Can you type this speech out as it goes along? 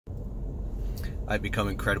I've become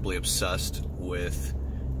incredibly obsessed with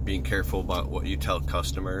being careful about what you tell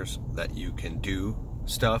customers that you can do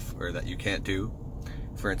stuff or that you can't do.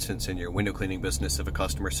 For instance, in your window cleaning business, if a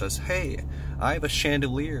customer says, "Hey, I have a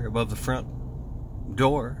chandelier above the front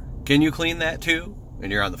door. Can you clean that too?"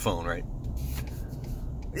 And you're on the phone, right?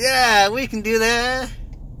 "Yeah, we can do that."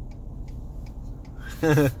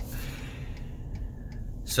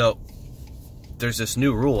 So, there's this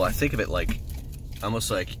new rule. I think of it like, almost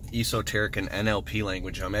like esoteric and NLP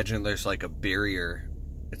language. I imagine there's like a barrier.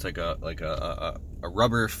 It's like a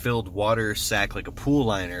rubber-filled water sack, like a pool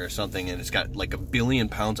liner or something, and it's got like 1 billion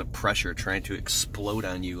pounds of pressure trying to explode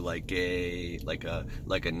on you like a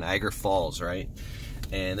Niagara Falls, right?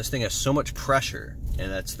 And this thing has so much pressure, and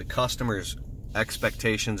that's the customer's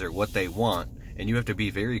expectations or what they want, and you have to be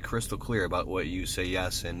very crystal clear about what you say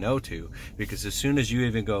yes and no to, because as soon as you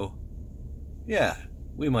even go, "Yeah,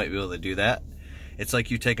 we might be able to do that," it's like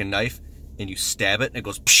you take a knife and you stab it and it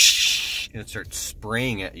goes psh, and it starts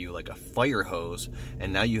spraying at you like a fire hose,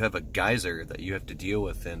 and now you have a geyser that you have to deal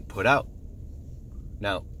with and put out.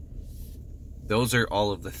 Now, those are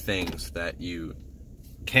all of the things that you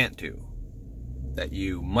can't do, that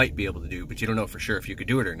you might be able to do, but you don't know for sure if you could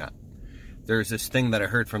do it or not. There's this thing that I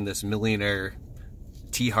heard from this millionaire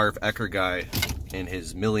T. Harv Eker guy in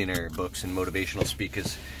his millionaire books and motivational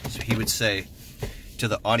speakers. So he would say to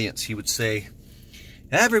the audience, he would say,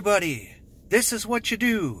 "Everybody, this is what you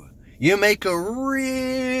do. You make a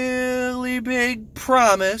really big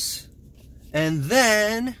promise and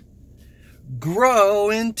then grow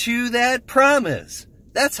into that promise.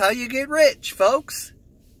 That's how you get rich, folks."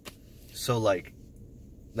 So like,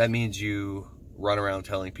 that means you run around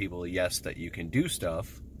telling people yes that you can do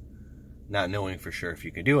stuff, not knowing for sure if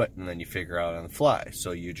you can do it, and then you figure out on the fly.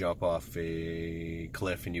 So you jump off a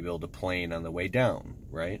cliff and you build a plane on the way down,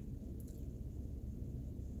 right?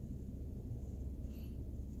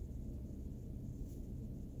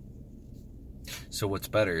 So what's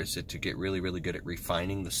better, is it to get really, really good at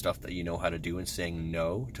refining the stuff that you know how to do and saying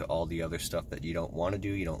no to all the other stuff that you don't want to do,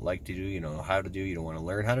 you don't like to do, you don't know how to do, you don't want to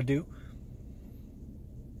learn how to do?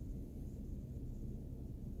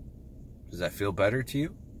 Does that feel better to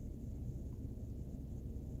you?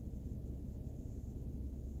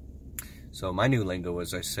 So my new lingo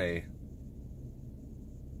is, I say,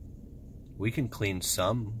 we can clean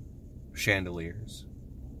some chandeliers,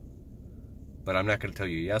 but I'm not going to tell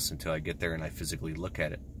you yes until I get there and I physically look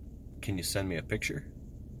at it. Can you send me a picture?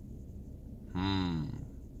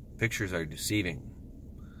 Pictures are deceiving.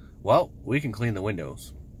 Well, we can clean the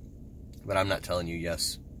windows, but I'm not telling you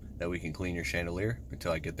yes that we can clean your chandelier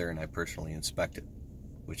until I get there and I personally inspect it,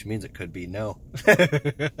 which means it could be no.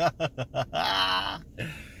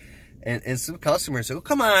 And some customers say, "Oh,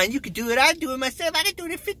 come on, you can do it. I do it myself. I can do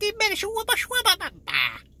it in 15 minutes.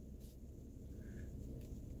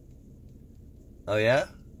 Oh, yeah?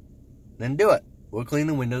 Then do it. We'll clean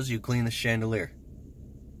the windows, you clean the chandelier.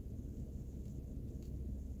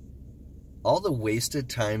 All the wasted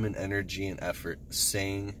time and energy and effort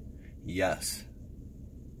saying yes.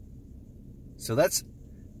 So that's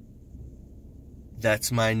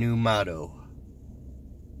my new motto.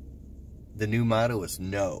 The new motto is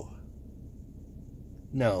no.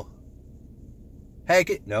 No. Hey,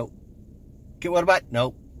 no. Get what about?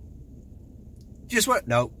 No. Just what?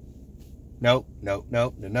 No. No, no,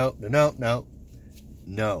 no, no, no, no, no.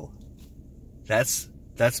 No. That's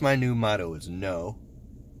my new motto is no.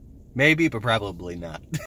 Maybe, but probably not.